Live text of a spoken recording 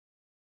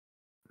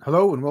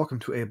Hello and welcome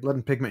to a Blood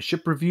and Pigment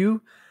ship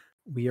review.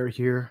 We are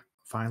here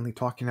finally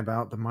talking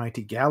about the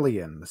mighty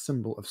Galleon, the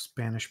symbol of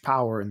Spanish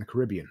power in the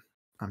Caribbean.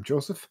 I'm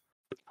Joseph.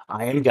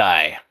 I am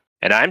Guy.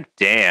 And I'm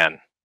Dan.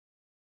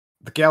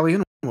 The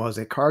Galleon was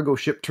a cargo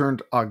ship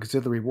turned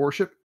auxiliary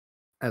warship.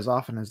 As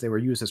often as they were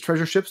used as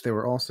treasure ships, they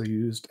were also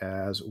used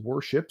as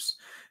warships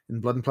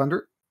in Blood and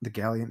Plunder. The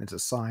Galleon is a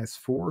size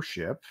 4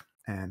 ship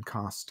and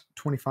cost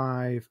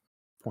 25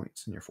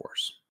 points in your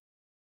force.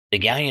 The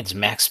Galleon's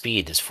max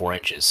speed is 4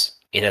 inches.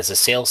 It has a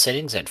sail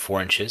settings at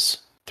 4 inches,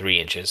 3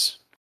 inches,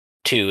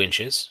 2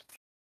 inches,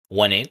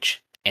 1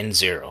 inch, and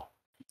 0.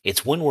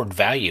 Its windward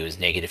value is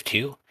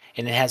 -2,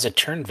 and it has a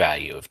turn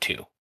value of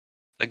 2.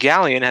 The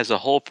Galleon has a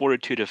hull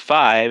fortitude of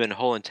 5 and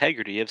hull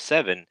integrity of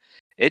 7.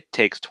 It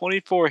takes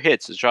 24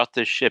 hits to drop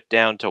this ship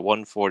down to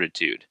 1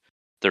 fortitude.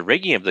 The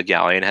rigging of the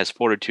Galleon has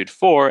fortitude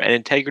 4 and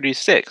integrity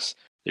 6.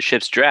 The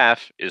ship's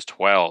draft is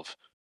 12.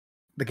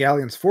 The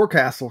Galleon's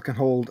forecastle can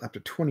hold up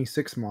to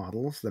 26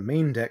 models, the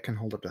main deck can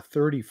hold up to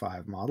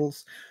 35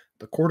 models,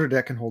 the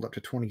quarterdeck can hold up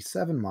to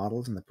 27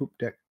 models, and the poop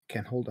deck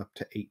can hold up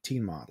to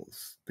 18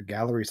 models. The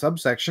gallery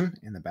subsection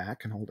in the back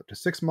can hold up to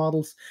 6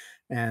 models,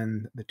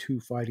 and the 2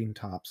 fighting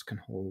tops can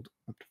hold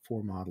up to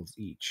 4 models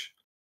each.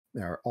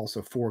 There are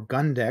also 4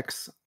 gun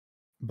decks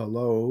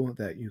below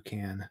that you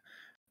can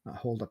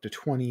hold up to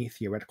 20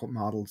 theoretical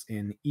models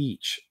in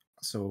each.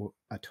 So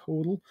a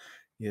total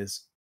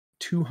is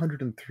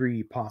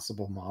 203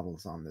 possible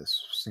models on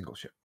this single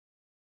ship.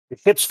 The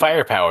ship's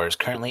firepower is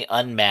currently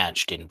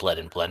unmatched in Blood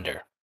and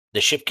Plunder.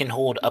 The ship can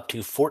hold up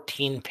to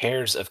 14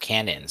 pairs of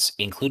cannons,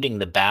 including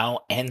the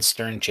bow and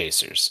stern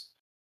chasers.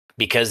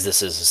 Because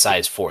this is a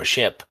size 4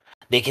 ship,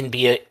 they can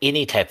be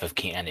any type of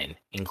cannon,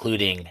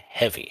 including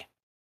heavy.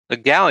 The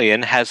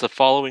Galleon has the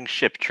following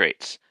ship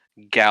traits: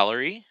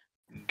 gallery,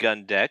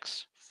 gun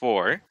decks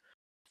 4,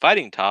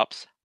 fighting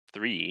tops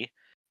 3,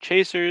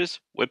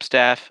 chasers,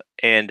 whipstaff,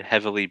 and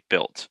heavily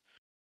built.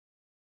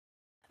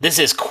 This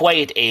is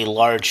quite a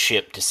large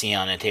ship to see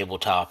on a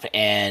tabletop,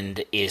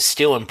 and is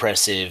still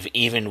impressive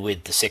even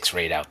with the 6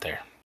 rate out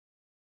there.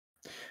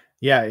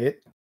 Yeah,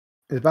 it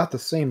is about the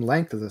same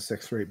length as a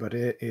 6 rate, but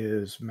it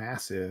is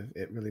massive.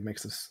 It really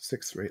makes the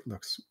 6 rate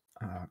looks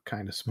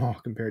kind of small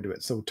compared to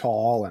it. So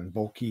tall and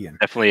bulky and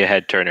Definitely a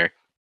head turner.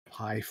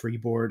 high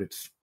freeboard.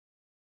 It's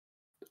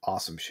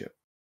awesome ship.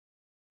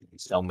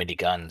 So many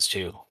guns,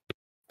 too.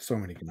 So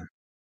many guns.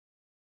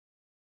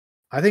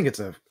 I think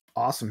it's a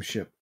awesome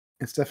ship.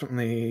 It's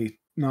definitely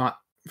not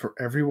for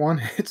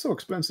everyone. It's so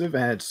expensive,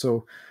 and it's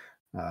so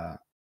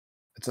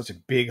it's such a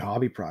big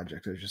hobby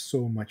project. There's just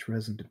so much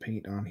resin to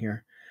paint on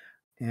here,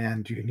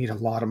 and you need a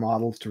lot of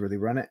models to really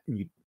run it.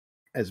 And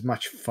as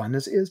much fun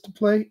as it is to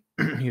play,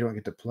 you don't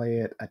get to play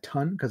it a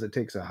ton because it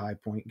takes a high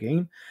point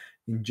game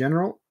in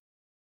general.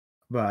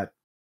 But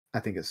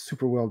I think it's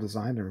super well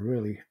designed and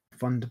really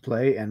fun to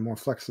play and more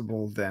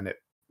flexible than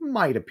it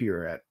might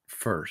appear at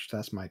first.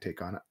 That's my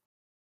take on it.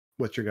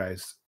 What's your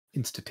guys'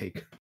 insta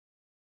take?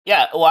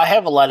 Yeah, well, I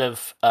have a lot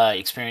of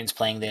experience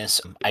playing this.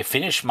 I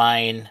finished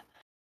mine,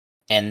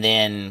 and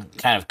then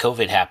kind of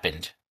COVID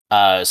happened.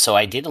 So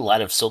I did a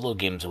lot of solo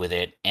games with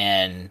it,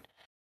 and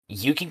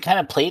you can kind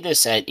of play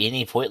this at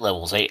any point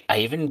levels. I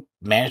even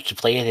managed to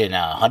play it in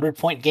a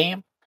 100-point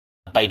game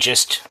by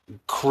just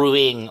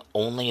crewing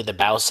only the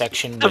bow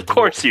section. Of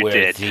course you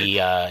where did.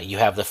 You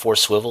have the 4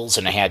 swivels,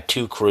 and I had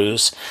 2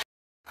 crews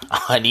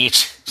on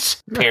each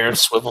pair of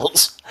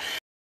swivels.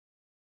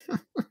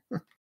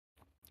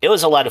 It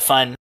was a lot of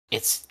fun.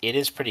 It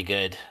is pretty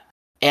good.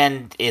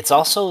 And it's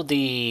also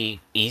the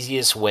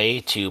easiest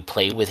way to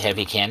play with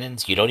heavy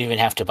cannons. You don't even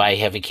have to buy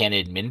heavy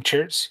cannon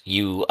miniatures.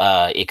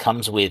 It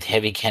comes with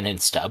heavy cannon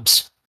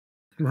stubs.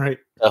 Right.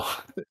 So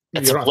it's you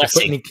a don't have to put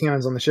blessing. any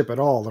cannons on the ship at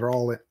all. They're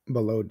all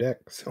below deck.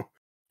 So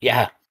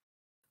Yeah.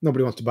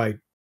 nobody wants to buy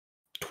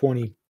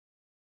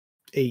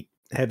 28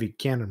 heavy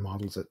cannon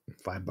models at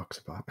 $5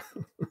 a pop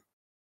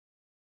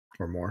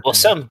or more. Well,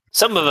 some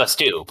of us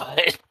do,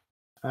 but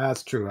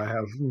That's true. I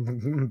have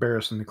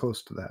embarrassingly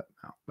close to that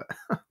now. But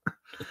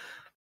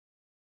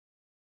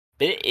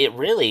it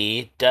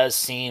really does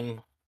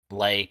seem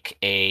like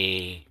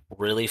a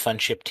really fun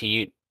ship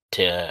to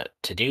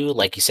do.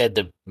 Like you said,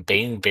 the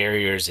main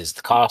barriers is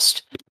the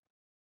cost,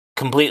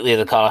 completely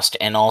the cost,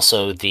 and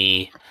also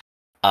the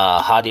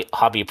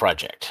hobby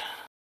project.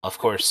 Of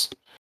course,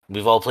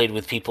 we've all played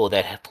with people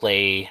that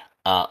play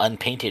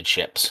unpainted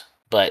ships,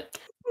 but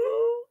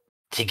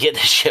to get the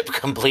ship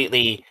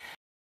completely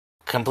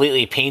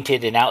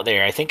painted and out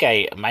there, I think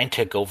mine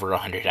took over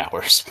 100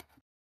 hours.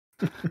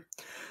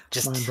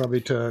 Mine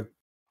probably took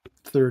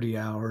 30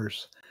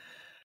 hours.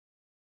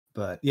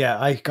 But yeah,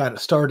 I got it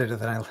started,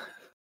 and then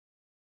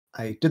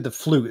I did the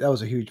flute. That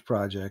was a huge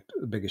project,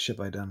 the biggest ship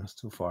I'd done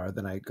so far.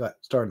 Then I got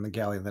started in the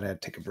Galleon, then I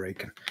had to take a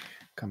break and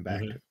come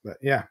back. Mm-hmm. But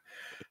yeah,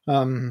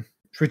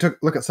 should we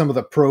look at some of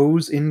the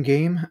pros in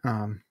game?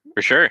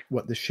 For sure.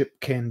 What the ship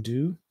can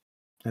do,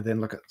 and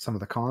then look at some of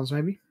the cons,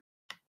 maybe.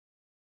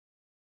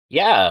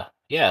 Yeah.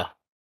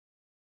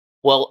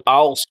 Well,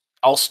 I'll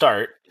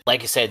start.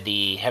 Like I said,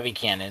 the heavy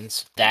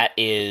cannons. That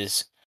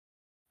is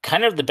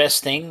kind of the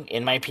best thing,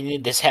 in my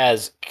opinion. This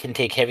can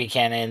take heavy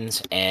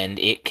cannons, and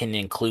it can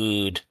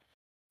include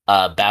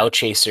bow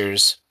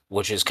chasers,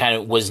 which is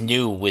was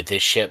new with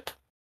this ship,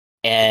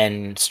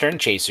 and stern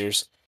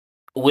chasers.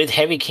 With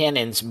heavy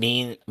cannons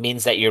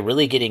means that you're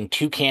really getting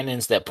 2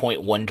 cannons that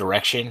point one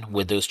direction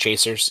with those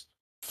chasers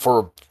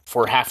for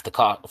half the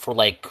cost, for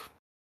like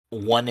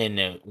one and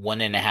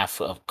a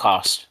half of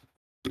cost.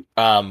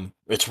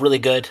 It's really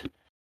good.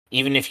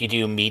 Even if you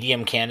do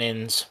medium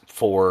cannons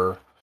for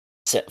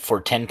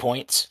 10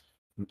 points,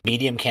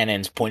 medium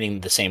cannons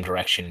pointing the same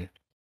direction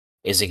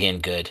is again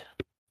good.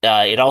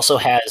 It also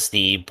has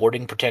the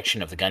boarding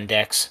protection of the gun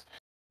decks,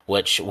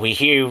 which we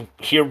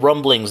hear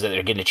rumblings that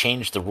they're going to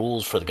change the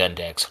rules for the gun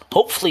decks.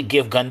 Hopefully,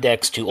 give gun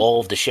decks to all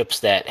of the ships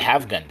that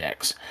have gun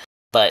decks.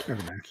 But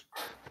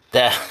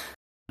the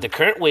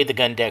current way the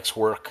gun decks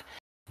work,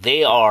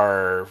 they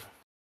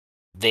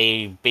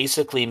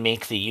basically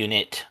make the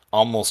unit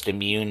almost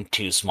immune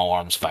to small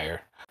arms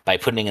fire by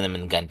putting them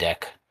in the gun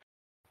deck,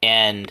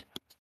 and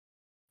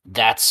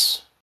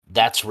that's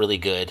really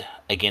good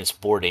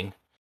against boarding.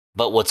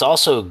 But what's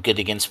also good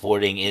against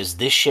boarding is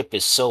this ship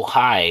is so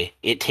high,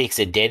 it takes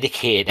a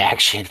dedicated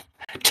action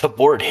to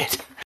board it.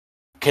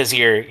 Because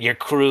your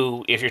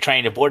crew, if you're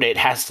trying to board it,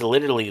 has to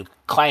literally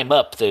climb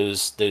up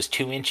those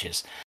 2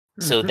 inches.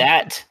 So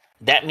that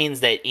means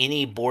that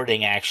any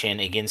boarding action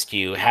against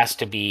you has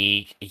to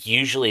be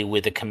usually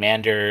with a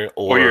commander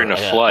or you're in a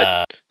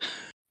flood.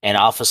 An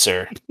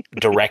officer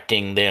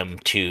directing them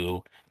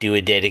to do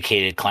a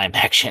dedicated climb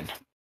action.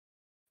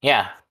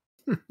 Yeah.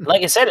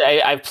 Like I said,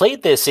 I've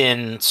played this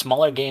in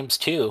smaller games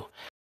too.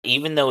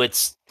 Even though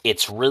it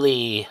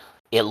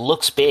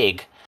looks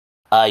big,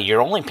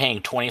 you're only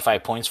paying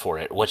 25 points for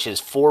it, which is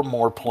 4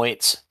 more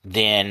points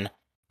than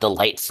the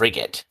light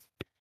frigate.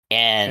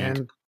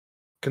 And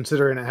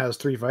considering it has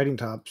 3 fighting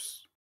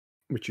tops,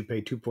 which you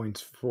pay 2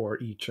 points for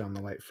each on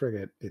the light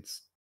frigate,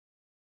 it's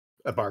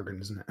a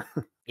bargain, isn't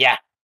it? Yeah.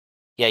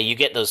 Yeah, you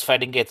get those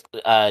fighting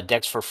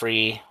decks for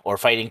free, or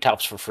fighting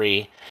tops for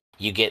free.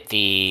 You get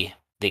the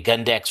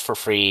gun decks for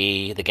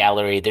free, the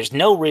gallery. There's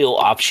no real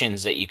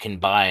options that you can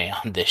buy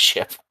on this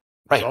ship.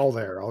 Right. It's all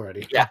there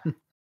already. Yeah.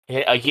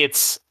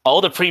 It's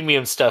all the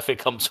premium stuff it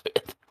comes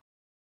with.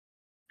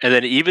 And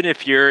then even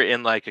if you're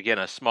in, like, again,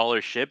 a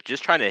smaller ship,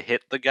 just trying to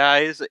hit the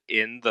guys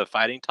in the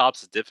fighting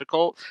tops is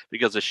difficult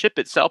because the ship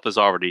itself is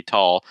already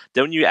tall.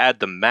 Then when you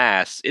add the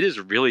mass, it is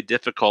really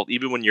difficult,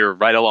 even when you're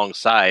right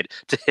alongside,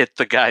 to hit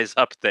the guys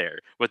up there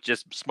with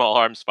just small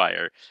arms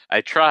fire. I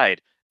tried,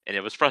 and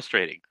it was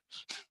frustrating.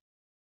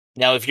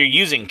 Now, if you're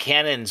using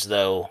cannons,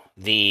 though,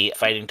 the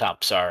fighting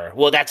tops are...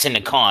 Well, that's in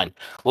the con.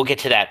 We'll get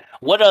to that.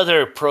 What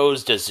other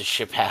pros does the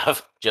ship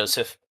have,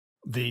 Joseph?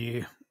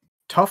 The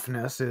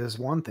toughness is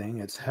one thing.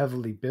 It's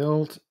heavily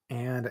built,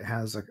 and it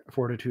has a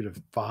fortitude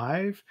of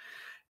 5,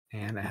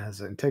 and it has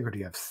an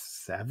integrity of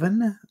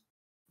 7.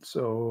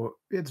 So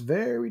it's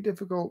very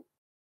difficult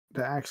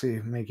to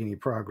actually make any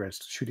progress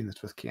shooting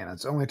this with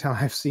cannons. The only time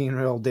I've seen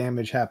real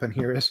damage happen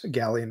here is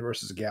Galleon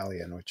versus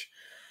Galleon, which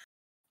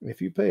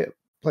if you play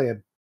a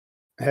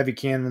heavy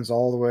cannons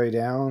all the way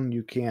down,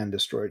 you can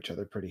destroy each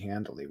other pretty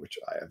handily, which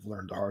I have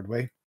learned the hard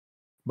way.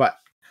 But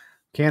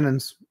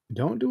cannons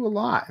don't do a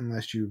lot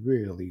unless you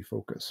really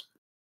focus.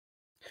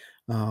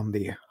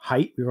 The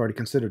height, we've already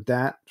considered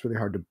that. It's really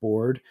hard to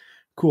board.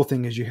 Cool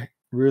thing is you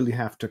really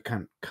have to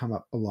come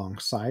up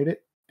alongside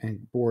it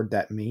and board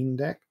that main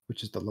deck,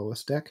 which is the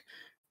lowest deck,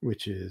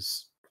 which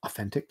is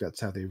authentic.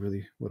 That's how they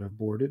really would have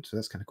boarded. So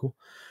that's kind of cool.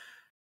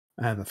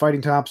 And the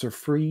fighting tops are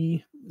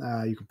free.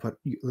 You can put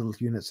little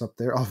units up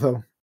there.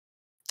 Although,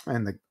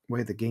 and the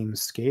way the game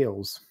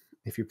scales,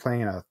 if you're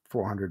playing a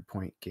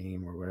 400-point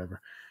game or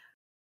whatever,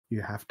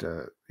 you have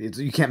to.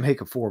 You can't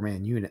make a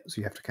 4-man unit, so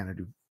you have to kind of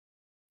do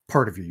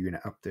part of your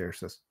unit up there.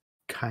 So it's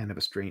kind of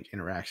a strange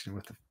interaction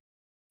with the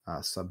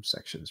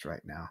subsections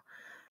right now.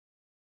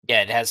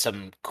 Yeah, it has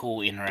some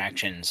cool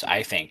interactions,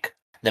 I think.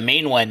 The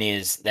main one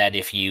is that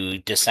if you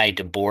decide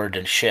to board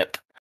a ship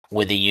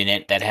with a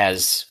unit that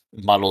has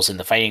models in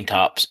the fighting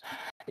tops,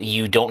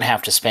 you don't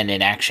have to spend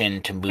an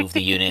action to move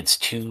the units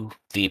to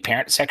the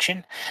parent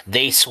section.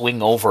 They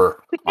swing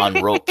over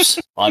on ropes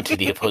onto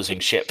the opposing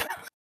ship.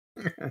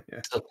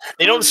 Yeah. So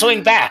they don't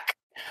swing back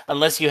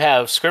unless you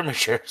have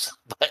skirmishers,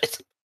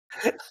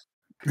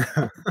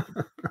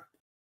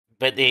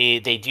 but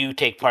they do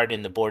take part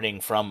in the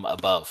boarding from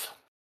above.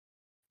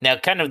 Now,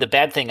 kind of the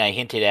bad thing I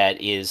hinted at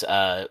is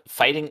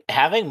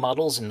having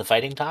models in the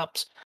fighting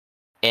tops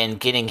and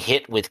getting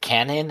hit with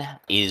cannon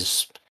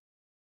is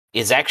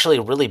actually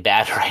really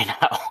bad right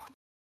now.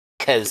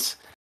 Because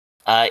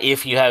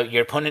if you have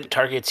your opponent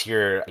targets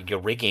your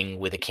rigging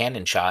with a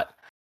cannon shot,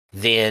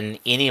 then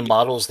any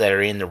models that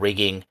are in the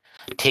rigging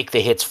take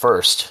the hits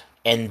first,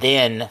 and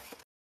then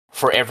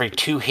for every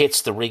 2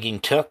 hits the rigging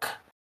took,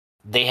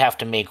 they have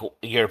to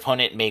your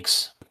opponent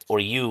makes, or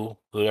you,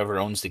 whoever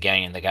owns the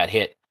galleon that got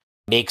hit,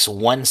 makes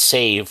 1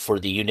 save for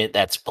the unit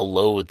that's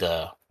below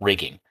the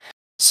rigging.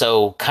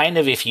 So kind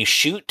of if you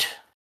shoot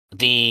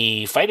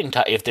the fighting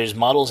top, if there's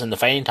models in the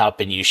fighting top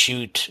and you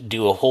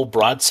do a whole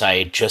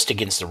broadside just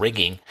against the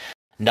rigging,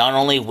 not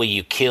only will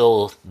you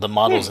kill the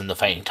models in the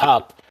fighting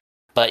top,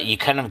 but you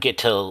kind of get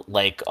to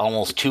like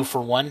almost 2 for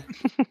 1.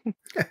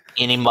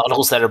 Any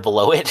models that are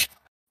below it.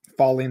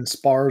 Falling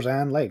spars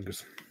and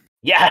legs.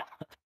 Yeah.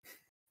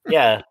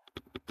 Yeah.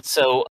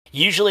 So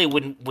usually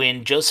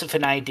when Joseph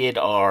and I did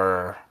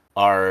our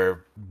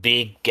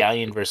big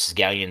Galleon versus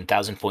Galleon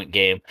 1,000-point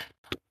game,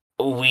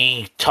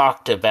 we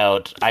talked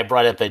about, I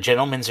brought up a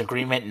gentleman's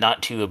agreement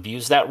not to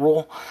abuse that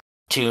rule,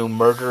 to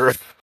murder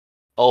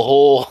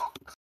all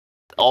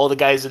the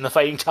guys in the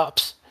fighting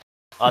tops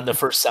on the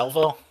first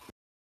salvo,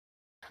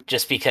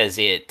 just because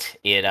it's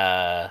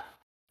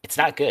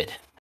not good.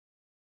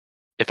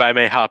 If I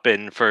may hop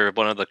in for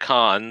one of the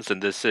cons,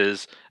 and this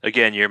is,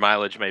 again, your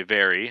mileage may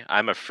vary.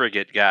 I'm a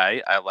frigate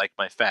guy. I like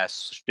my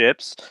fast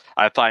ships.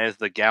 I find as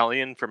the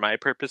Galleon, for my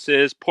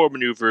purposes, poor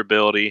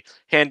maneuverability,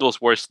 handles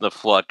worse than the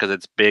Flood because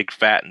it's big,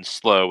 fat, and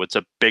slow. It's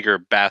a bigger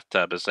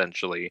bathtub,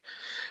 essentially.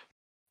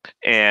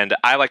 And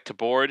I like to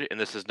board, and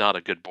this is not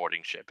a good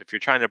boarding ship. If you're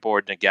trying to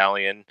board in a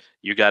Galleon,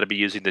 you got to be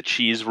using the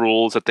cheese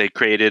rules that they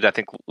created, I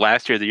think,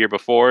 last year, the year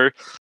before,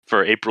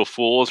 for April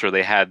Fools, where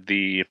they had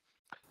the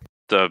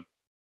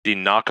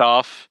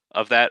knockoff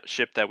of that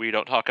ship that we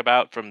don't talk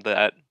about from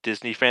that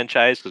Disney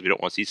franchise because we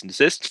don't want cease and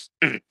desist,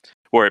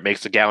 where it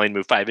makes the Galleon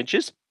move 5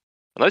 inches.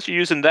 Unless you're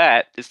using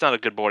that, it's not a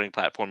good boarding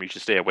platform. You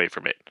should stay away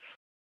from it.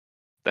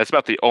 That's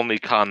about the only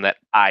con that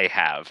I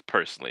have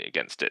personally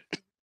against it.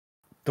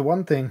 The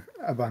one thing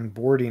about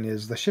boarding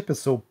is the ship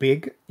is so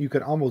big, you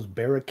can almost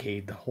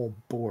barricade the whole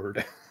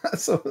board.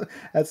 So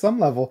at some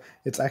level,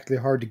 it's actually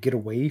hard to get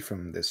away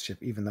from this ship,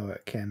 even though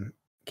it can't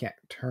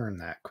turn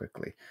that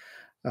quickly.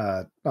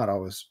 Not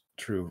always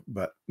true,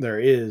 but there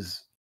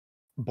is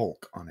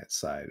bulk on its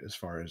side as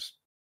far as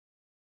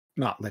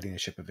not letting a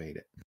ship evade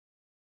it.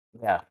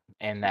 Yeah,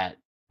 and that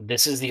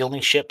this is the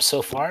only ship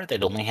so far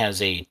that only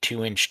has a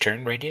 2-inch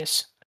turn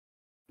radius.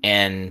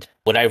 And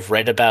what I've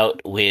read about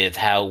with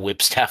how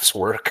whipstaffs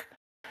work,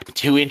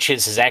 2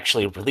 inches is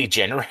actually really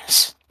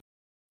generous.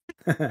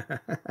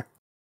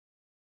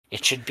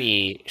 It should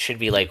be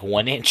like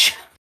 1 inch,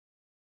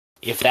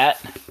 if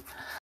that.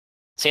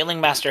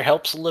 Sailing Master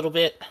helps a little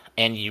bit,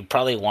 and you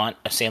probably want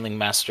a Sailing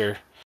Master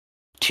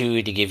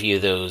 2 to give you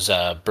those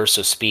bursts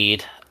of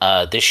speed.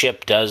 This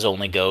ship does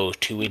only go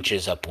 2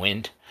 inches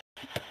upwind.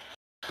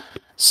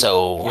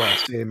 So yeah,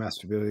 Sailing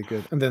Master be really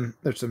good. And then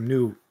there's some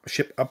new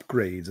ship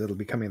upgrades that'll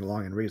be coming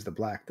along in Raise the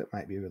Black that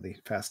might be really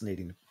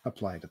fascinating to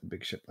apply to the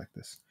big ship like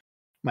this.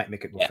 Might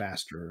make it go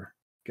faster or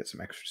get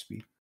some extra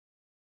speed.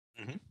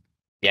 Mm-hmm.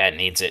 Yeah, it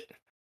needs it.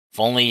 If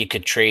only you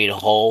could trade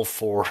hull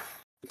for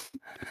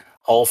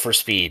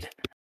speed.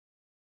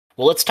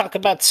 Well, let's talk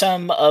about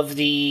some of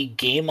the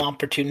game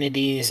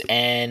opportunities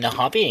and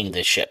hobbying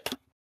this ship.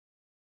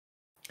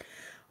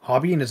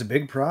 Hobbying is a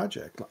big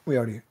project. We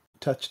already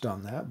touched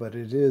on that, but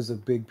it is a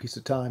big piece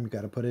of time you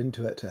got to put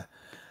into it to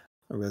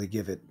really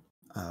give it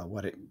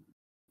what it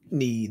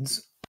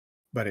needs.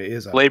 But it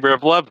is a labor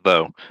of love,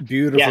 though.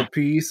 Beautiful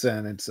piece,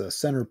 and it's a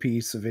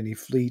centerpiece of any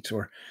fleet,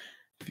 or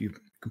if you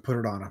can put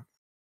it on a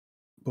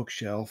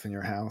bookshelf in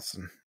your house,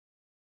 and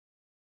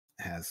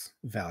it has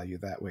value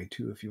that way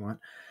too if you want.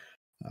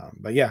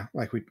 But yeah,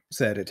 like we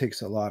said, it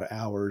takes a lot of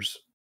hours.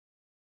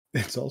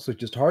 It's also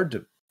just hard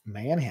to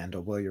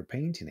manhandle while you're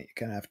painting it. You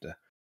kind of have to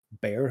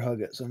bear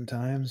hug it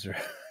sometimes, or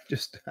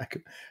just I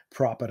could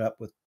prop it up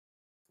with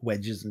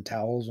wedges and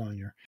towels on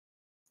your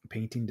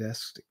painting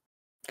desk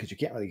because you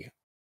can't really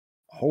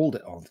hold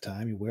it all the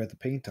time. You wear the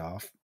paint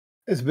off.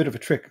 It's a bit of a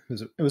trick.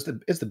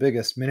 It's the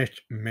biggest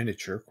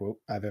miniature quote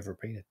I've ever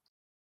painted,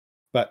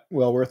 but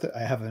well worth it. I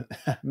have a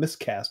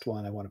miscast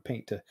one I want to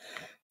paint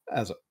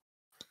as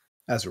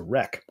a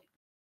wreck.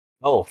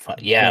 Oh,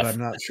 yeah. But I'm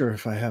not sure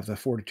if I have the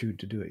fortitude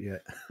to do it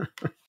yet.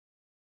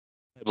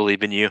 I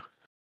believe in you.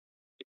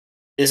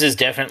 This is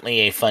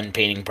definitely a fun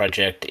painting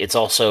project. It's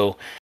also,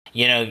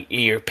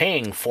 you're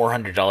paying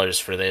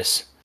 $400 for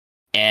this,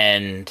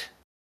 and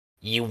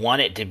you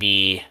want it to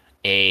be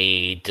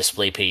a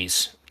display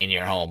piece in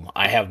your home.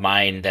 I have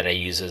mine that I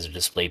use as a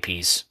display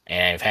piece,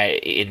 and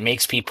it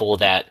makes people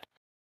that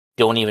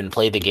don't even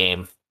play the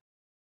game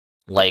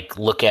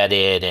look at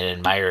it and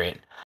admire it.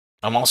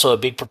 I'm also a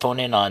big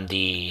proponent on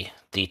the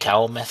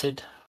towel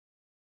method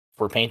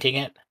for painting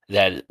it.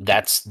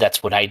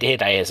 That's what I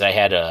did. I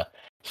had a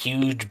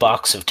huge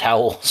box of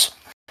towels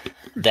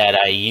that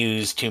I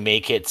used to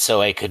make it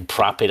so I could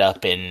prop it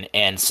up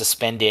and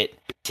suspend it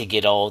to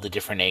get all the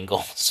different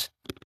angles.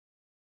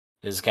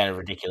 This is kind of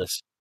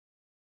ridiculous.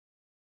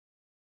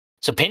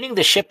 So painting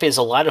the ship is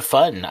a lot of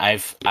fun.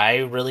 I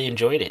really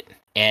enjoyed it.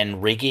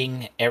 And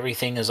rigging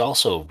everything is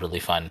also really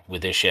fun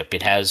with this ship.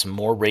 It has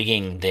more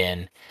rigging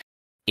than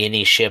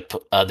any ship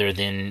other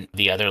than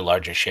the other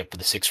larger ship,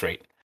 the 6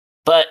 rate.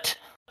 But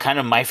kind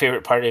of my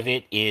favorite part of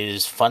it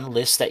is fun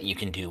lists that you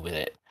can do with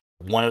it.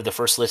 One of the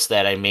first lists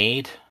that I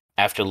made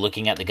after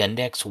looking at the gun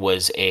decks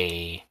was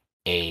a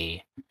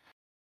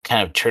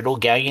kind of turtle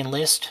galleon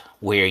list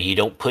where you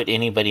don't put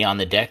anybody on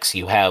the decks.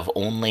 You have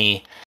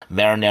only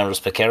marineros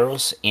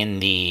piqueros in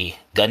the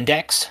gun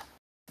decks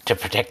to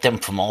protect them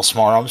from all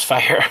small arms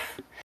fire.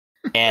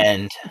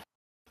 And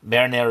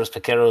Marineros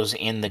Piqueros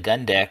in the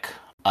gun deck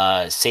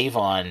save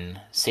on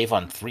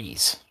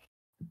 3s.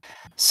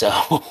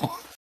 So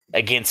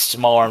against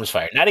small arms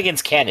fire, not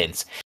against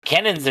cannons.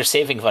 Cannons they're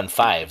saving on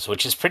 5s,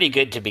 which is pretty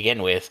good to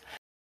begin with,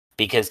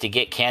 because to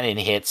get cannon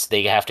hits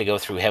they have to go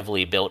through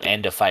heavily built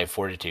and a 5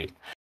 fortitude.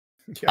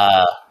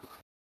 Yeah.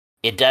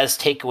 It does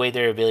take away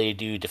their ability to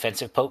do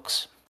defensive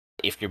pokes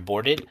if you're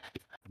boarded,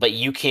 but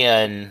you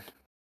can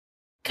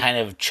kind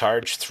of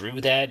charge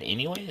through that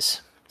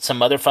anyways.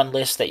 Some other fun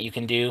lists that you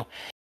can do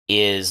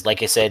is,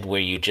 like I said,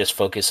 where you just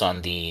focus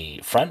on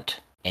the front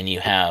and you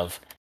have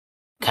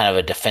kind of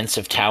a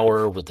defensive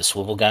tower with the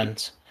swivel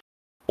guns,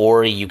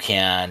 or you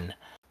can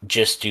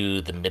just do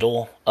the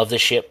middle of the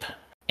ship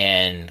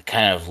and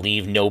kind of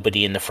leave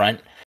nobody in the front.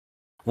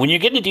 When you're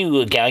going to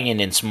do a galleon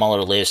in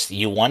smaller lists,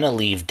 you want to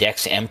leave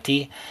decks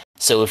empty.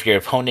 So if your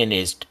opponent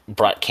is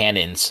brought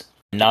cannons,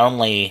 not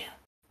only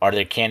are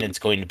their cannons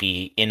going to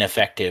be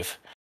ineffective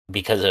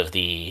because of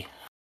the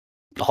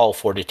hull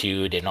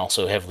fortitude and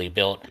also heavily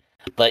built,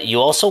 but you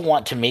also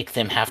want to make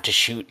them have to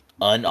shoot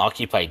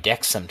unoccupied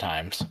decks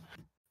sometimes.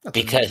 That's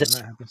because when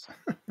that happens.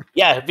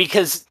 yeah,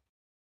 because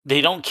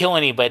they don't kill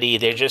anybody,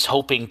 they're just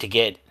hoping to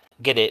get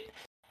it.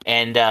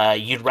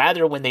 And you'd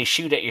rather when they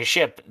shoot at your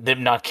ship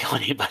them not kill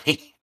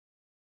anybody.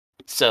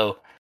 So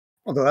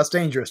Although that's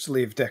dangerous to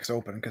leave decks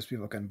open because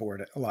people can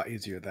board it a lot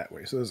easier that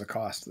way. So there's a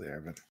cost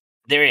there, but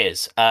there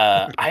is.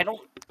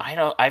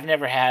 I've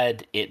never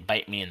had it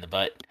bite me in the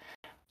butt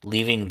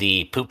leaving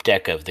the poop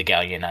deck of the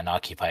Galleon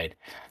unoccupied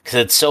because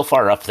it's so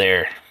far up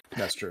there.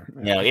 That's true. Yeah.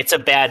 You know, it's a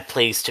bad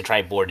place to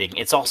try boarding.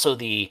 It's also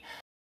the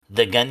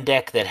gun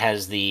deck that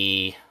has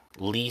the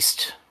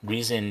least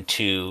reason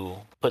to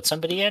put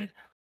somebody in.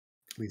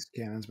 Least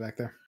cannons back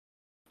there.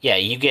 Yeah,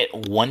 you get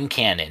 1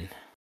 cannon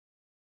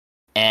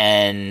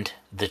and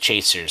the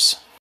chasers.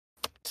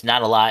 It's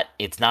not a lot.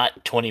 It's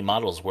not 20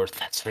 models worth,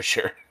 that's for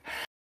sure.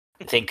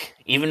 I think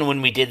even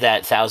when we did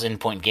that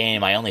 1,000-point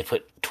game, I only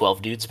put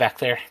 12 dudes back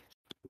there.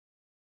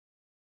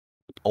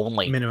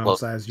 Only minimum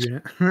size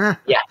unit.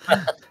 Yeah,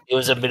 it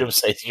was a minimum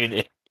size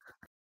unit.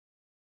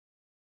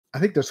 I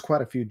think there's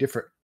quite a few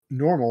different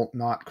normal,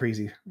 not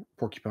crazy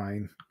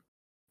porcupine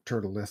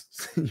turtle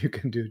lists you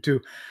can do too.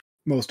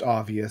 Most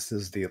obvious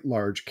is the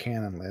large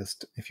cannon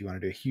list. If you want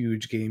to do a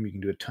huge game, you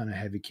can do a ton of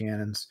heavy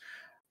cannons.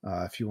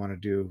 If you want to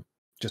do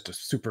just a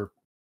super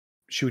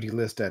shooty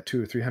list at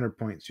 200 or 300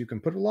 points, you can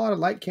put a lot of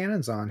light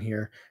cannons on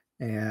here,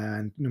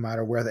 and no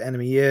matter where the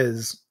enemy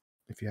is,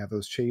 if you have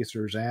those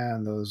chasers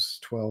and those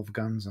 12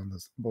 guns on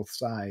both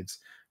sides,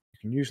 you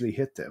can usually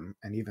hit them,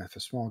 and even if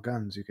they're small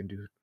guns, you can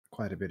do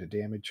quite a bit of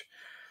damage.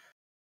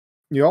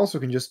 You also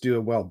can just do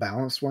a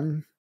well-balanced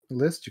one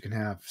list. You can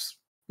have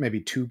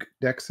maybe 2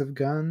 decks of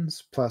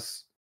guns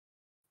plus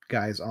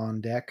guys on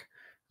deck.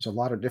 There's a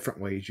lot of different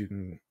ways you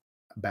can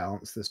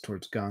balance this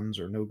towards guns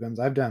or no guns.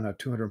 I've done a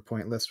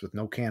 200-point list with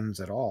no cannons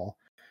at all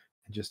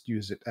and just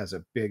use it as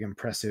a big,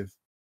 impressive,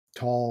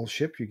 tall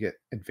ship. You get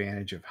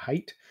advantage of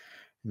height,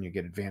 and you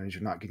get advantage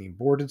of not getting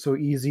boarded so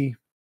easy.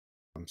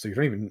 So you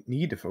don't even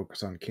need to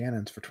focus on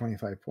cannons for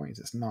 25 points.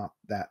 It's not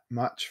that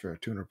much for a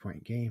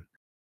 200-point game.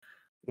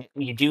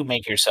 You do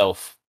make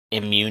yourself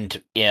immune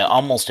to,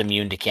 almost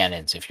immune to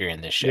cannons if you're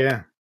in this ship.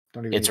 Yeah.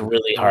 Don't even it's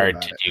really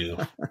hard to do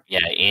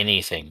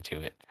anything to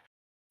it.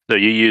 So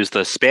you use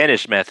the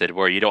Spanish method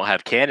where you don't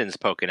have cannons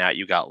poking out,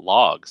 you got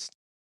logs.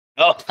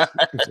 Oh,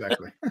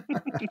 exactly.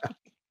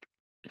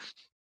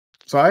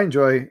 So I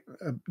enjoy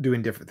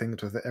doing different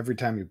things with it. Every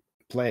time you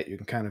play it, you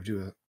can kind of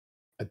do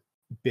a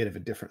bit of a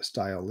different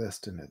style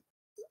list, and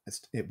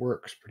it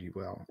works pretty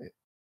well.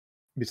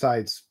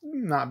 Besides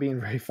not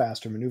being very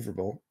fast or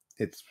maneuverable,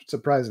 it's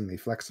surprisingly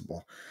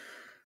flexible.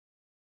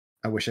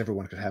 I wish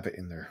everyone could have it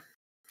in their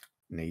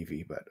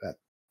navy, but at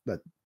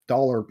that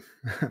dollar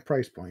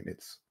price point,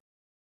 it's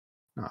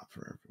not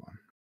for everyone.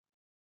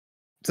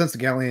 Since the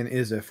Galleon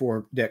is a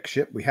 4-deck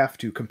ship, we have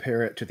to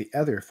compare it to the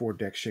other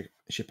 4-deck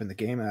ship in the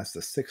game, and that's the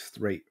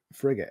 6th-rate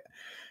frigate.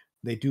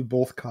 They do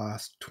both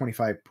cost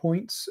 25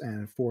 points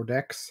and 4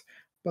 decks,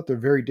 but they're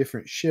very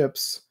different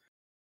ships.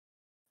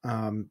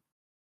 6th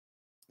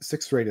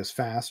rate is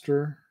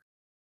faster,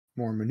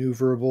 more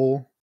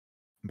maneuverable,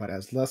 but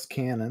has less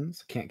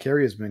cannons, can't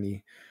carry as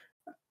many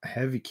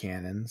heavy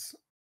cannons,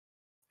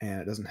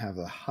 and it doesn't have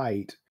the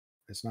height.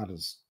 It's not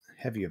as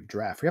heavy of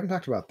draft. We haven't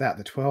talked about that.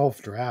 The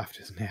 12 draft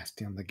is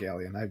nasty on the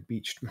Galleon. I've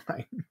beached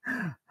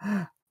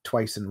mine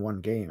twice in one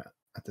game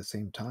at the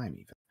same time,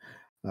 even.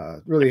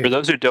 Really, for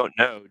those who don't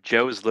know,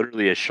 Joe is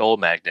literally a shoal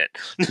magnet.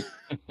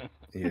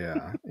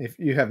 Yeah, if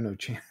you have no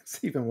chance,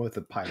 even with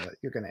a pilot,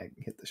 you're gonna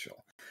hit the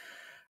shoal.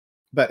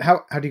 But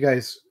how do you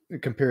guys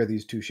compare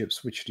these two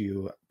ships? Which do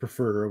you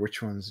prefer?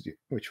 Which one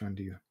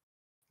do you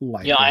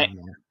like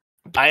more?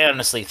 I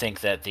honestly think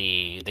that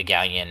the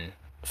Galleon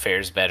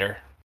fares better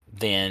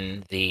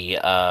than the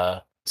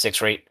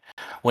 6-rate.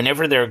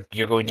 Whenever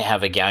you're going to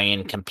have a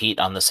Galleon compete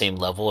on the same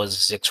level as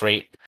a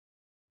 6-rate,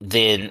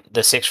 then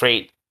the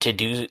 6-rate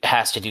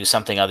has to do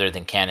something other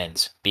than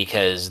cannons,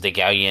 because the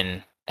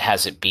Galleon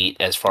has it beat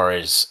as far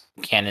as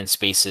cannon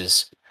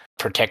spaces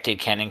protected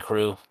cannon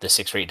crew. The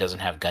 6 rate doesn't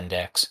have gun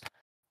decks,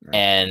 Right.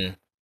 and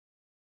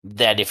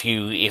that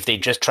if they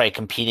just try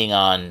competing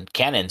on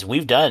cannons,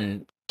 we've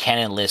done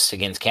cannon lists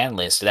against cannon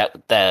lists.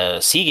 That the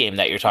C game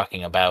that you're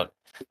talking about,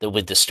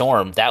 with the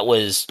Storm, that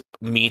was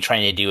me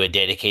trying to do a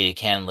dedicated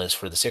cannon list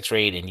for the 6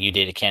 rate, and you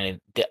did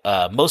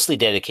a mostly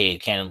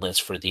dedicated cannon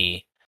list for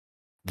the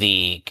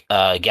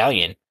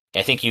Galleon.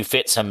 I think you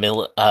fit some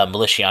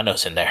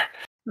milicianos in there.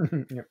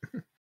 Yep.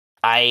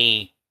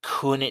 I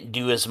couldn't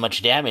do as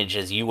much damage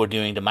as you were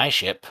doing to my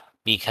ship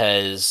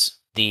because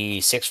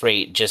the 6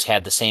 rate just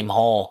had the same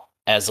hull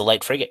as the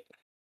light frigate.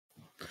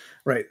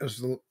 Right.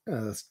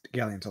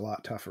 Galleon's a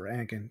lot tougher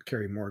and can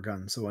carry more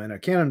guns. So in a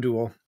cannon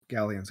duel,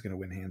 Galleon's going to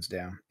win hands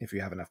down if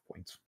you have enough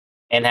points.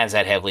 And has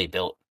that heavily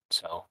built.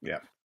 So yeah,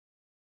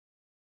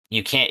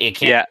 it can't.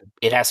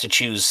 It has to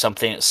choose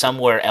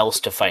somewhere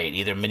else to fight,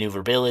 either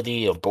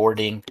maneuverability or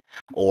boarding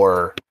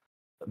or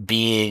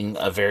being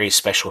a very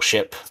special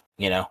ship.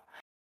 Yeah.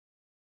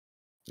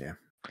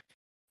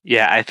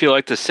 Yeah, I feel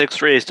like the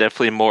 6 rate is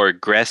definitely more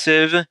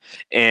aggressive,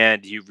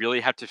 and you really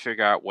have to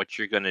figure out what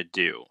you're going to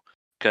do.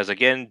 Because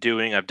again,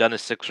 I've done a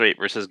 6 rate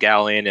versus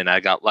Galleon, and I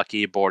got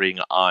lucky boarding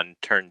on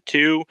turn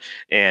 2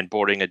 and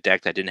boarding a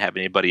deck that didn't have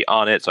anybody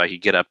on it, so I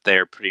could get up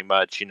there pretty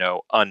much,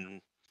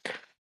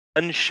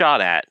 unshot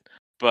at.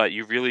 But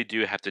you really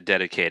do have to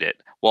dedicate it.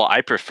 Well,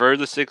 I prefer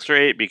the 6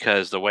 rate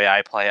because the way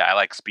I play, I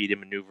like speed and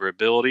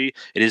maneuverability.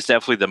 It is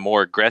definitely the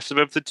more aggressive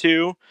of the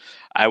two.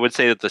 I would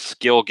say that the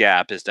skill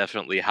gap is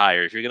definitely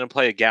higher. If you're going to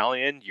play a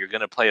Galleon, you're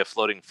going to play a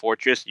floating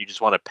fortress. You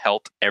just want to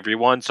pelt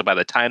everyone. So by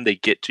the time they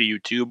get to you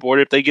two board,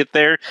 if they get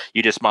there,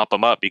 you just mop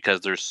them up because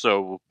they're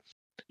so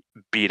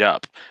beat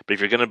up. But if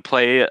you're going to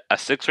play a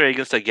 6 rate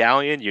against a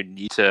Galleon, you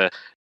need to.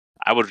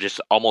 I would just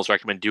almost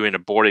recommend doing a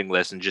boarding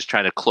list and just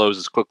trying to close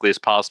as quickly as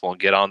possible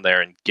and get on there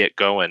and get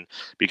going.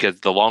 Because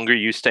the longer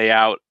you stay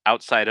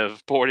outside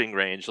of boarding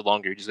range, the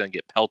longer you're just going to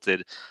get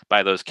pelted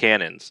by those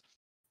cannons.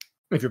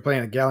 If you're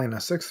playing a Galleon, a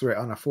 6 rate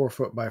on a 4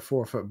 foot by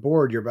 4 foot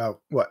board, you're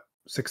about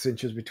 6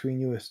 inches between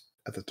you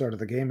at the start of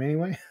the game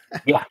anyway.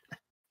 Yeah.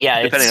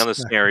 Depending on the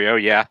scenario,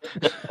 yeah.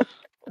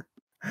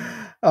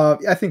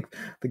 I think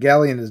the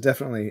Galleon is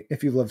definitely,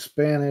 if you love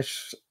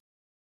Spanish,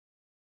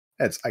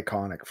 it's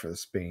iconic for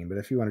Spain. But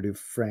if you want to do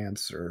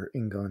France or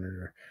England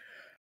or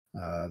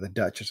the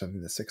Dutch or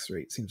something, the 6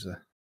 rate seems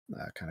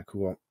kind of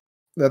cool.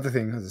 The other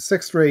thing is the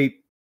 6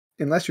 rate,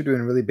 unless you're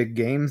doing really big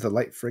games, the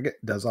light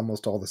frigate does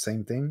almost all the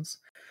same things.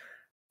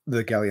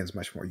 The Galleon's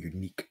much more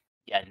unique.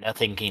 Yeah,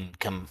 nothing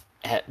can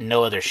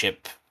no other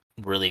ship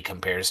really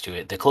compares to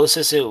it. The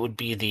closest it would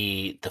be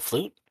the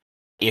flute.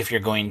 If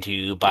you're going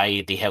to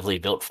buy the heavily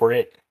built for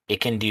it,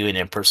 it can do an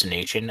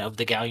impersonation of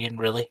the Galleon,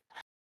 really.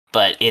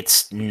 But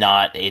it's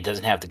not. It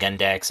doesn't have the gun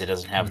decks. It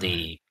doesn't have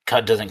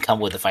doesn't come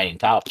with the fighting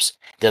tops.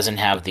 It doesn't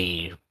have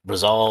the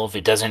resolve.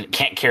 It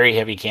can't carry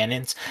heavy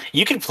cannons.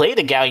 You can play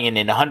the Galleon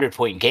in a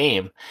 100-point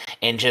game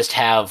and just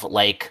have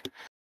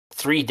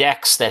 3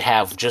 decks that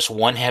have just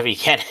one heavy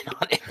cannon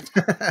on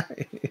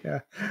it. Yeah,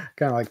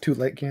 kind of like 2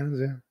 light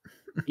cannons.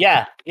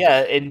 Yeah,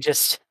 and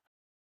just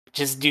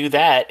do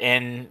that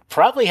and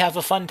probably have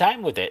a fun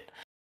time with it.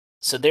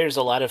 So there's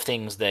a lot of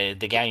things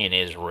that the Galleon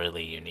is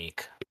really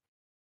unique.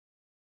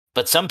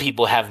 But some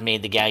people have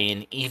made the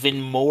Galleon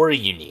even more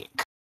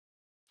unique.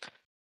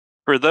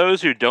 For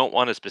those who don't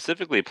want to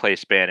specifically play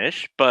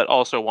Spanish, but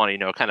also want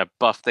to, kind of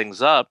buff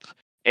things up,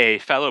 a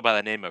fellow by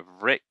the name of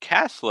Rick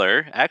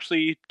Kassler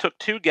actually took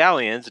 2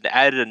 Galleons and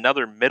added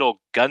another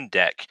middle gun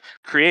deck,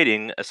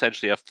 creating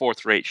essentially a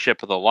 4th-rate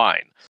ship of the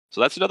line.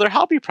 So that's another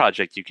hobby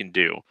project you can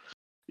do.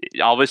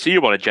 Obviously, you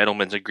want a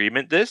gentleman's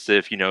agreement this.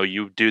 If,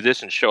 you do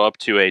this and show up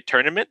to a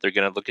tournament, they're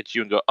going to look at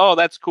you and go, oh,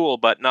 that's cool,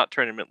 but not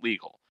tournament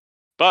legal.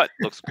 But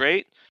looks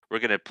great. We're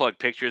going to plug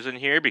pictures in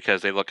here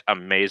because they look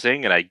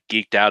amazing, and I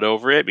geeked out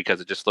over it because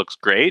it just looks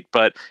great.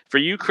 But for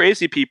you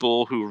crazy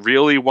people who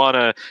really want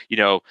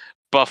to,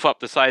 buff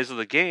up the size of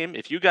the game,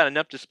 if you got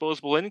enough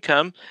disposable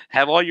income,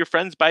 have all your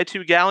friends buy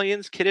 2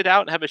 Galleons, kit it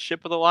out, and have a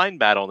ship of the line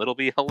battle, and it'll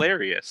be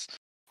hilarious.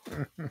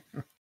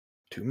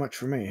 Too much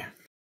for me.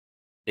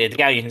 The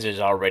Galleons is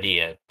already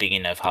a big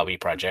enough hobby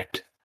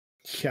project.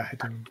 Yeah,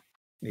 I do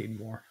need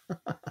more.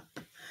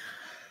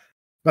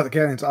 But the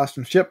Galleon's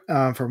awesome ship.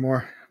 For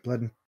more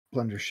Blood and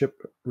Plunder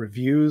ship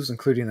reviews,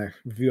 including a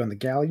review on the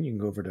Galleon, you can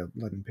go over to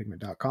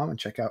bloodandpigment.com and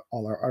check out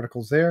all our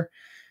articles there.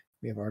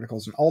 We have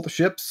articles on all the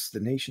ships, the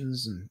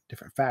nations, and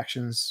different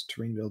factions,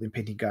 terrain building,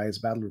 painting guides,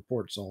 battle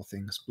reports, all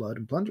things Blood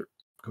and Plunder.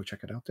 Go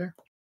check it out there.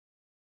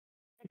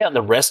 Check out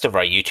the rest of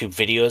our YouTube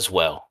video as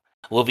well.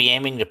 We'll be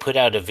aiming to put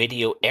out a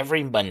video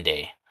every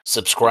Monday.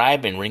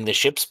 Subscribe and ring the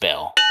ship's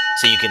bell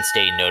so you can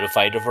stay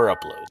notified of our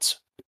uploads.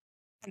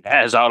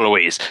 As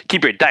always,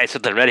 keep your dice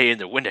at the ready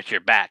and the wind at your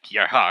back,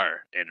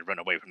 yar-har, and run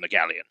away from the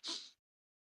Galleon.